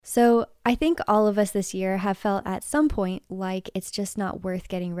So I think all of us this year have felt at some point like it's just not worth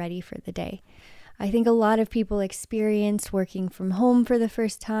getting ready for the day. I think a lot of people experience working from home for the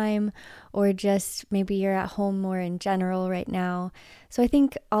first time, or just maybe you're at home more in general right now. So I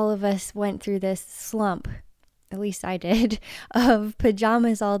think all of us went through this slump, at least I did, of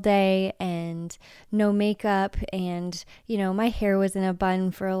pajamas all day and no makeup, and, my hair was in a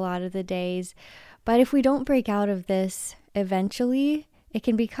bun for a lot of the days. But if we don't break out of this eventually, it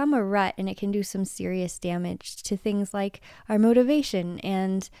can become a rut, and it can do some serious damage to things like our motivation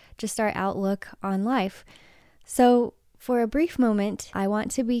and just our outlook on life. So for a brief moment, I want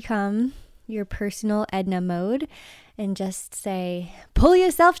to become your personal Edna Mode and just say, pull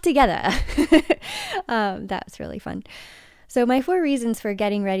yourself together. That's really fun. So my 4 reasons for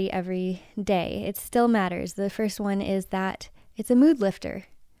getting ready every day, it still matters. The first one is that it's a mood lifter.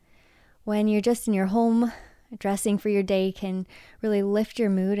 When you're just in your home, dressing for your day can really lift your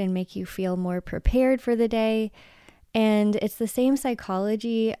mood and make you feel more prepared for the day. And it's the same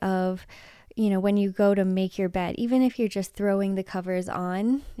psychology of, when you go to make your bed, even if you're just throwing the covers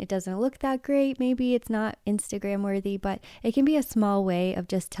on, it doesn't look that great. Maybe it's not Instagram worthy, but it can be a small way of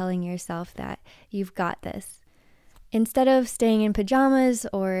just telling yourself that you've got this. Instead of staying in pajamas,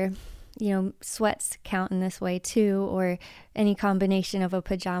 or sweats count in this way too, or any combination of a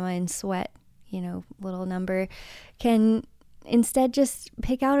pajama and sweat, little number, can instead just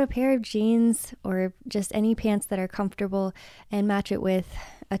pick out a pair of jeans or just any pants that are comfortable and match it with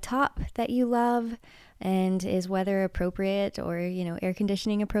a top that you love and is weather appropriate, or, air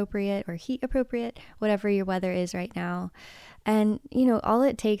conditioning appropriate or heat appropriate, whatever your weather is right now. And, all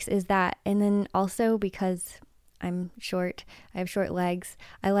it takes is that. And then also, because I'm short, I have short legs,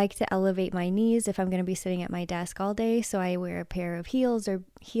 I like to elevate my knees if I'm going to be sitting at my desk all day. So I wear a pair of heels or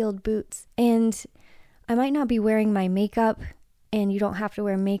heeled boots. And I might not be wearing my makeup, and you don't have to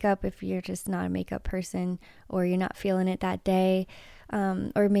wear makeup if you're just not a makeup person or you're not feeling it that day.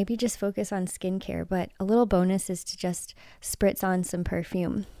 Or maybe just focus on skincare. But a little bonus is to just spritz on some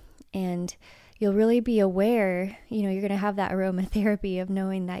perfume, and you'll really be aware, you're going to have that aromatherapy of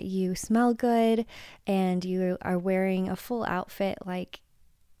knowing that you smell good and you are wearing a full outfit.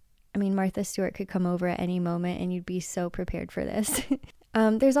 Martha Stewart could come over at any moment and you'd be so prepared for this.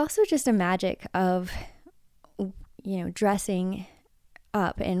 There's also just a magic of, dressing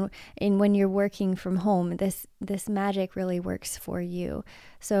up, and when you're working from home, this magic really works for you.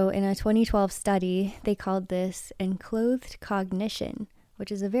 So in a 2012 study, they called this enclothed cognition,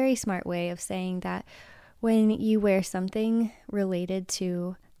 which is a very smart way of saying that when you wear something related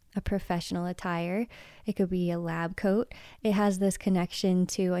to a professional attire, it could be a lab coat, it has this connection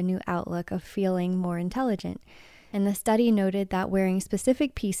to a new outlook of feeling more intelligent. And the study noted that wearing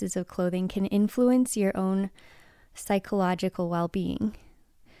specific pieces of clothing can influence your own psychological well-being.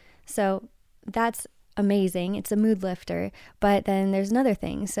 So that's amazing. It's a mood lifter. But then there's another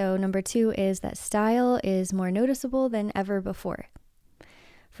thing. So number 2 is that style is more noticeable than ever before.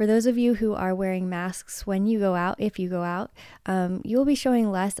 For those of you who are wearing masks when you go out, if you go out, you'll be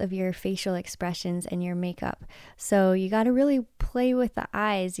showing less of your facial expressions and your makeup. So you got to really play with the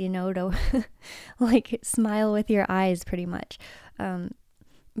eyes, to smile with your eyes pretty much.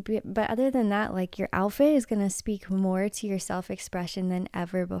 But other than that, your outfit is going to speak more to your self-expression than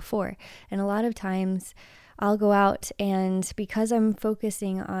ever before. And a lot of times I'll go out, and because I'm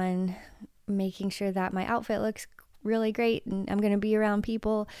focusing on making sure that my outfit looks really great and I'm going to be around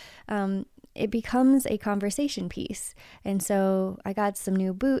people, it becomes a conversation piece. And so I got some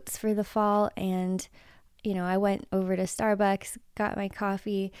new boots for the fall, and I went over to Starbucks, got my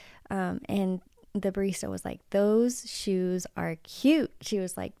coffee, and the barista was like, "Those shoes are cute." She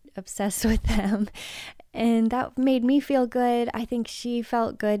was obsessed with them, and that made me feel good. I think she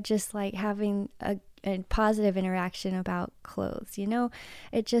felt good, just having a positive interaction about clothes.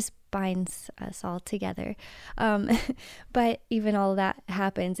 It just binds us all together. But even all that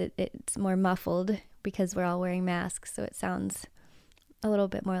happens, it's more muffled because we're all wearing masks, so it sounds a little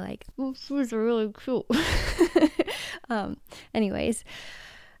bit more like, "Oh, shoes are really cool." Anyways,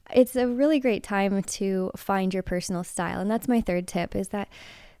 it's a really great time to find your personal style. And that's my 3rd tip, is that,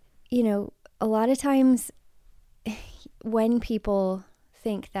 a lot of times when people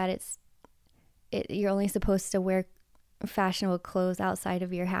think that you're only supposed to wear fashionable clothes outside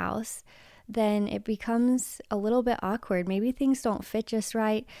of your house, then it becomes a little bit awkward. Maybe things don't fit just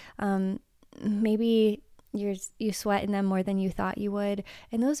right. Maybe you sweat in them more than you thought you would.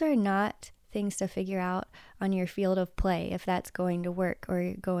 And those are not things to figure out on your field of play, if that's going to work,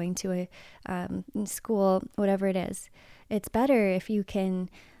 or going to a school, whatever it is. It's better if you can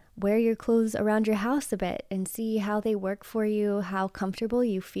wear your clothes around your house a bit and see how they work for you, how comfortable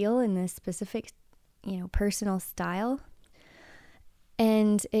you feel in this specific, personal style.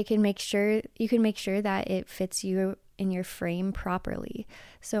 And you can make sure that it fits you in your frame properly.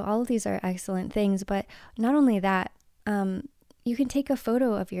 So all of these are excellent things, but not only that, you can take a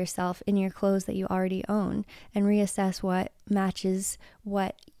photo of yourself in your clothes that you already own and reassess what matches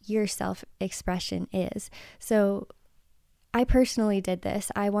what your self-expression is. So I personally did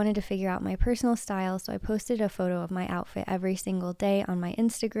this. I wanted to figure out my personal style, so I posted a photo of my outfit every single day on my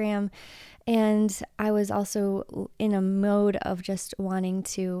Instagram. And I was also in a mode of just wanting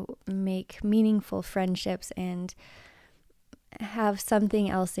to make meaningful friendships and have something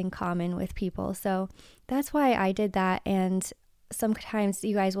else in common with people. So that's why I did that. And sometimes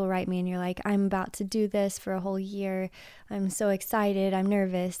you guys will write me and you're like, I'm about to do this for a whole year. I'm so excited. I'm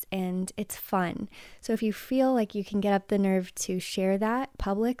nervous, and it's fun. So if you feel like you can get up the nerve to share that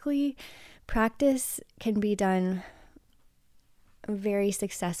publicly, practice can be done very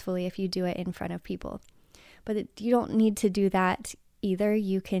successfully if you do it in front of people. But you don't need to do that either.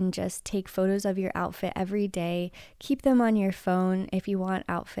 You can just take photos of your outfit every day, keep them on your phone. If you want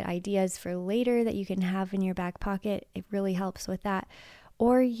outfit ideas for later that you can have in your back pocket, it really helps with that.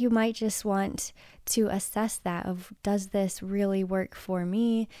 Or you might just want to assess that of, does this really work for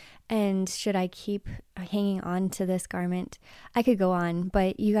me? And should I keep hanging on to this garment? I could go on,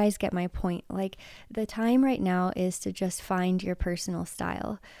 but you guys get my point. Like, the time right now is to just find your personal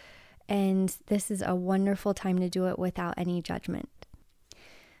style. And this is a wonderful time to do it without any judgment.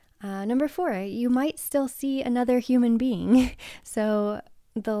 Number 4, you might still see another human being. So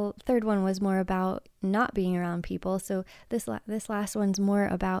the third one was more about not being around people. So this last one's more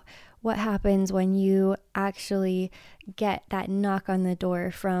about what happens when you actually get that knock on the door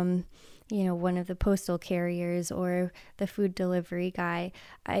from, one of the postal carriers or the food delivery guy.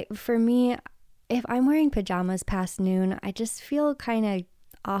 For me, if I'm wearing pajamas past noon, I just feel kind of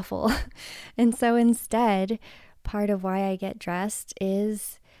awful. And so instead, part of why I get dressed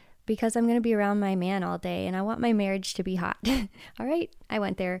is because I'm going to be around my man all day and I want my marriage to be hot. All right, I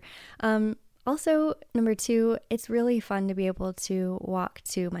went there. Also, number 2, it's really fun to be able to walk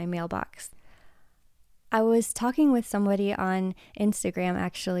to my mailbox. I was talking with somebody on Instagram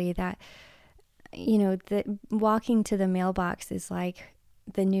actually that, the walking to the mailbox is like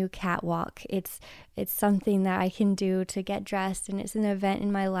the new catwalk. It's something that I can do to get dressed, and it's an event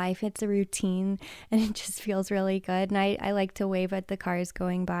in my life. It's a routine, and it just feels really good. And I like to wave at the cars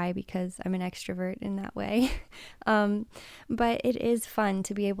going by because I'm an extrovert in that way. But it is fun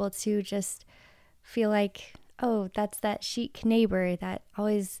to be able to just feel like, oh, that's that chic neighbor that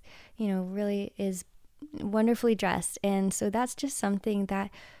always, really is wonderfully dressed. And so that's just something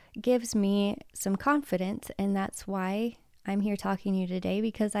that gives me some confidence, and that's why I'm here talking to you today,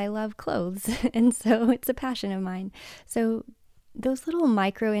 because I love clothes. And so it's a passion of mine. So those little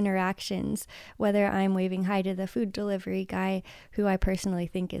micro interactions, whether I'm waving hi to the food delivery guy, who I personally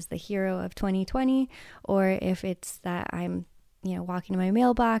think is the hero of 2020, or if it's that I'm, walking to my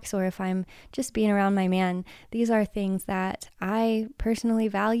mailbox, or if I'm just being around my man, these are things that I personally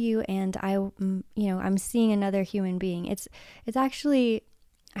value, and I'm seeing another human being. It's actually,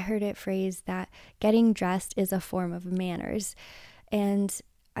 I heard it phrased that getting dressed is a form of manners. And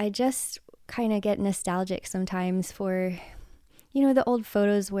I just kind of get nostalgic sometimes for, the old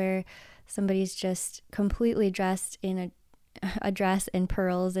photos where somebody's just completely dressed in a dress and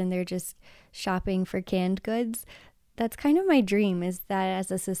pearls and they're just shopping for canned goods. That's kind of my dream, is that as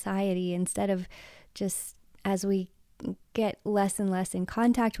a society, instead of just as we get less and less in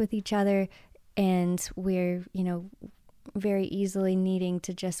contact with each other and we're, very easily needing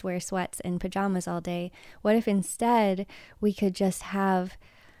to just wear sweats and pajamas all day, what if instead we could just have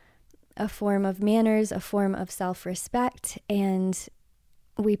a form of manners, a form of self-respect, and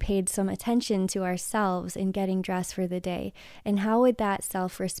we paid some attention to ourselves in getting dressed for the day? And how would that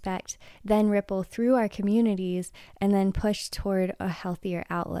self-respect then ripple through our communities and then push toward a healthier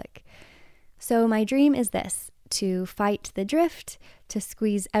outlook? So my dream is this: to fight the drift, to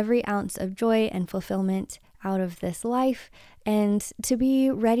squeeze every ounce of joy and fulfillment out of this life, and to be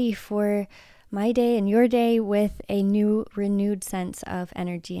ready for my day and your day with a new, renewed sense of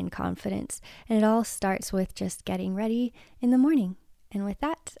energy and confidence. And it all starts with just getting ready in the morning. And with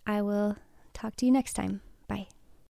that, I will talk to you next time. Bye.